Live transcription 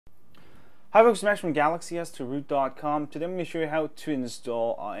Hi folks, Max from GalaxyS2Root.com. Today I'm going to show you how to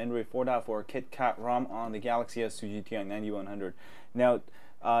install Android 4.4 KitKat ROM on the Galaxy S2 GTI 9100. Now,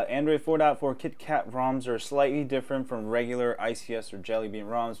 Android 4.4 KitKat ROMs are slightly different from regular ICS or Jelly Bean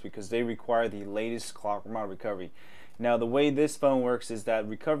ROMs because they require the latest clock model recovery. Now, the way this phone works is that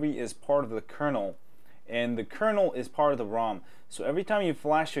recovery is part of the kernel, and the kernel is part of the ROM. So every time you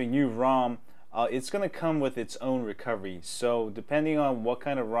flash a new ROM, it's going to come with its own recovery. So depending on what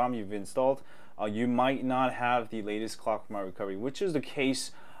kind of ROM you've installed, you might not have the latest clock model recovery, which is the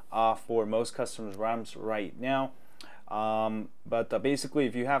case for most customers' ROMs right now. But basically,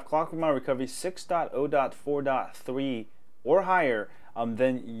 if you have clock model recovery 6.0.4.3 or higher,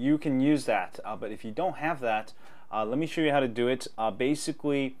 then you can use that. But if you don't have that, let me show you how to do it.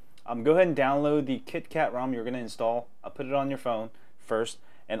 Basically, go ahead and download the KitKat ROM you're going to install. Put it on your phone first.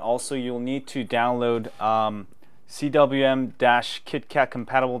 And also you'll need to download CWM-KitKat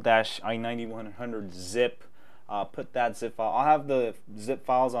compatible-i9100 zip. Put that zip file. I'll have the zip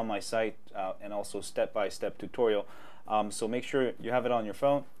files on my site and also step-by-step tutorial. So make sure you have it on your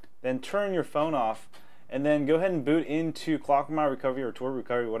phone. Then turn your phone off and then go ahead and boot into Clock Model Recovery or Tor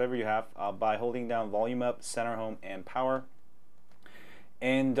Recovery, whatever you have, by holding down Volume Up, Center Home, and Power.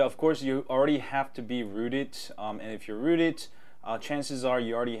 And of course you already have to be rooted, and if you're rooted, chances are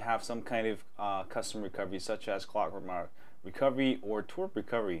you already have some kind of custom recovery, such as Clock Recovery or Tor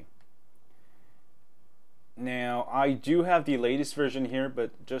Recovery. Now, I do have the latest version here,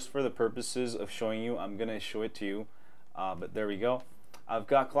 but just for the purposes of showing you, I'm going to show it to you. But there we go. I've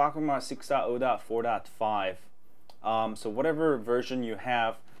got Clock 6.0.4.5. So whatever version you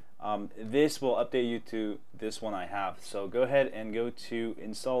have, this will update you to this one I have. So go ahead and go to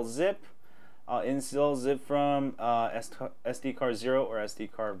Install Zip. Install zip from SD card 0 or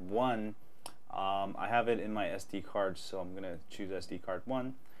SD card 1. I have it in my SD card, so I'm going to choose SD card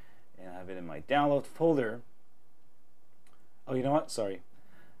 1 and I have it in my download folder. Oh, you know what? Sorry.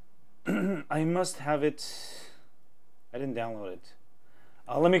 I must have it. I didn't download it.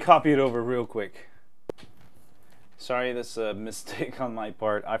 Let me copy it over real quick. Sorry, that's a mistake on my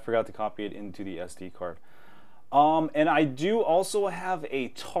part. I forgot to copy it into the SD card. And I do also have a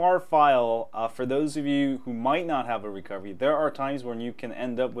tar file for those of you who might not have a recovery. There are times when you can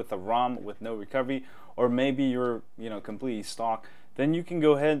end up with a ROM with no recovery, or maybe you're completely stock. Then you can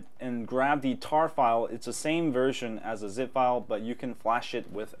go ahead and grab the tar file. It's the same version as a zip file, but you can flash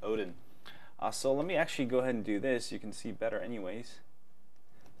it with Odin. So let me actually go ahead and do this. You can see better anyways.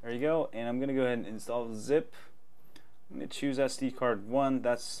 There you go. And I'm going to go ahead and install zip. I'm going to choose SD card 1,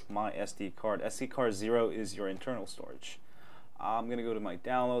 that's my SD card. SD card 0 is your internal storage. I'm going to go to my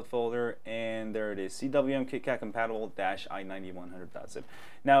download folder, and there it is, CWM KitKat compatible-i9100.zip.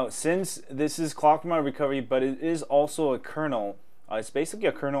 Now, since this is Clock Model Recovery, but it is also a kernel, it's basically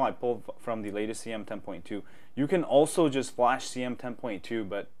a kernel I pulled from the latest CM 10.2. You can also just flash CM 10.2,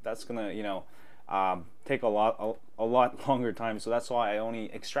 but that's going to, take a lot longer time, so that's why I only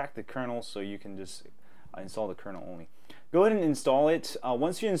extract the kernel, so you can just install the kernel only. Go ahead and install it.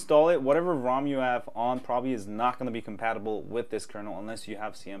 Once you install it, whatever ROM you have on probably is not going to be compatible with this kernel unless you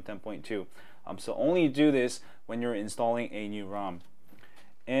have CM 10.2. So only do this when you're installing a new ROM.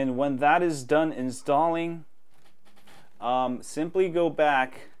 And when that is done installing, simply go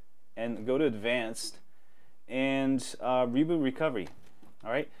back and go to Advanced and reboot Recovery.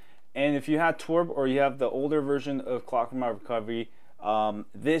 All right. And if you have Torb or you have the older version of Clock Model Recovery,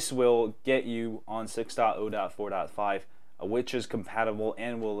 this will get you on 6.0.4.5, which is compatible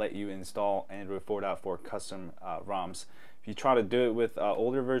and will let you install Android 4.4 custom ROMs. If you try to do it with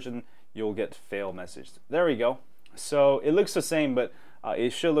older version, you'll get fail message. There we go. So it looks the same, but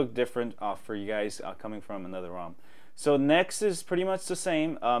it should look different for you guys coming from another ROM. So next is pretty much the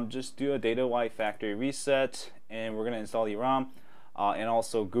same. Just do a data wipe factory reset, and we're going to install the ROM. And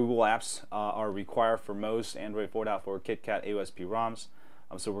also Google Apps are required for most Android 4.4 KitKat AOSP ROMs.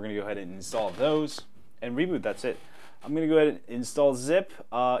 So we're going to go ahead and install those and reboot. That's it. I'm going to go ahead and install zip.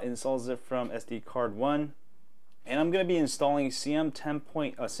 Install zip from SD card 1. And I'm going to be installing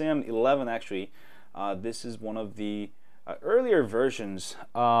CM11 actually. This is one of the earlier versions,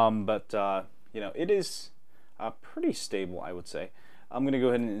 but it is pretty stable, I would say. I'm going to go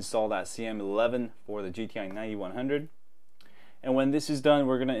ahead and install that CM11 for the GTI 9100. And when this is done,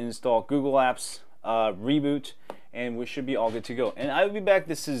 we're going to install Google Apps, reboot, and we should be all good to go. And I will be back.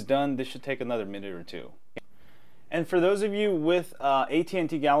 This is done. This should take another minute or two. And for those of you with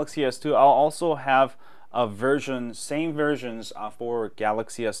AT&T Galaxy S2, I'll also have a version, same versions for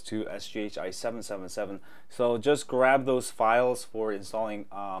Galaxy S2 SGH i777. So just grab those files for installing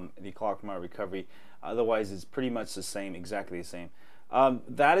the Clock Model Recovery. Otherwise, it's pretty much the same, exactly the same.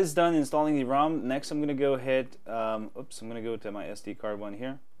 That is done installing the ROM. Next, I'm going to go ahead, I'm going to go to my SD card one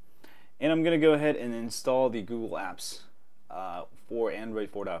here, and I'm going to go ahead and install the Google Apps for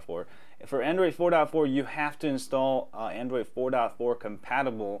Android 4.4. For Android 4.4, you have to install Android 4.4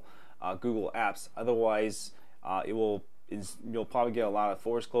 compatible Google Apps. Otherwise, you'll probably get a lot of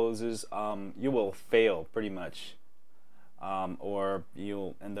force closes. You will fail pretty much, or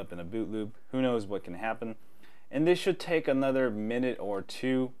you'll end up in a boot loop. Who knows what can happen? And this should take another minute or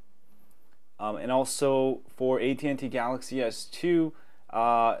two. And also for AT&T Galaxy S2,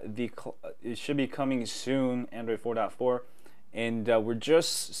 it should be coming soon, Android 4.4. And we're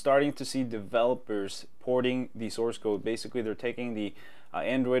just starting to see developers porting the source code. Basically, they're taking the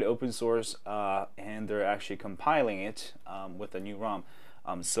Android open source and they're actually compiling it with a new ROM.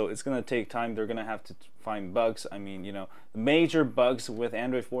 So it's going to take time. They're going to have to find bugs. I mean, you know, the major bugs with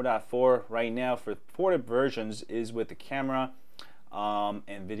Android 4.4 right now for ported versions is with the camera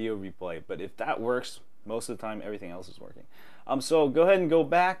and video replay. But if that works, most of the time everything else is working. So go ahead and go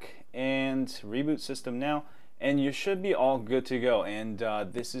back and reboot system now, and you should be all good to go. And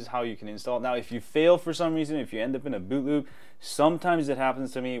this is how you can install it. Now, if you fail for some reason, if you end up in a boot loop, sometimes it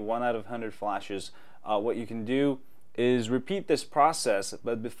happens to me, 1 out of 100 flashes. What you can do is repeat this process,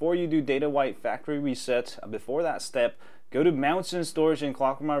 but before you do data wipe factory reset, before that step, go to mounts and storage in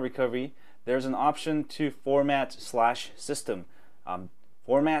Clockwork My Recovery. There's an option to format/system.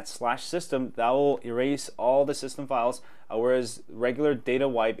 Format/system, that will erase all the system files, whereas regular data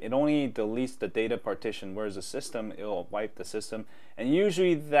wipe, it only deletes the data partition, whereas the system, it will wipe the system, and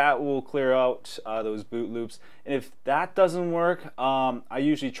usually that will clear out those boot loops. And if that doesn't work, I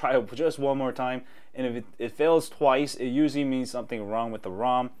usually try just one more time, and if it fails twice, it usually means something wrong with the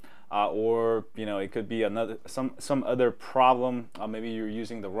ROM, or you know, it could be some other problem. Maybe you're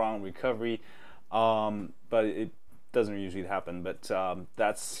using the wrong recovery, but it doesn't usually happen. But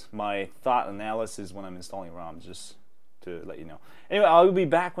that's my thought analysis when I'm installing ROMs, just to let you know. Anyway, I'll be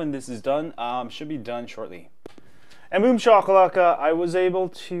back when this is done. Should be done shortly. And boom shakalaka, I was able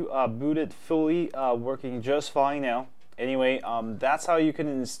to boot it fully, working just fine now. Anyway, that's how you can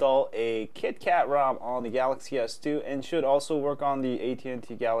install a KitKat ROM on the Galaxy S2, and should also work on the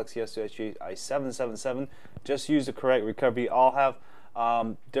AT&T Galaxy S2 i777. Just use the correct recovery. I'll have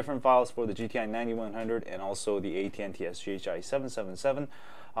different files for the GTI 9100 and also the AT&T SGH i777.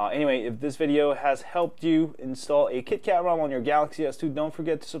 Anyway, if this video has helped you install a KitKat ROM on your Galaxy S2, don't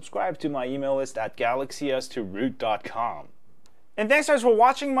forget to subscribe to my email list at galaxys2root.com. And thanks guys for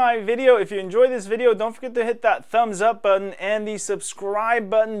watching my video. If you enjoyed this video, don't forget to hit that thumbs up button and the subscribe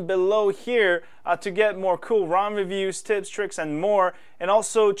button below here to get more cool ROM reviews, tips, tricks, and more. And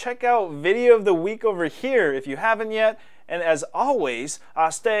also check out video of the week over here if you haven't yet. And as always,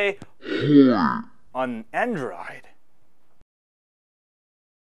 stay on Android.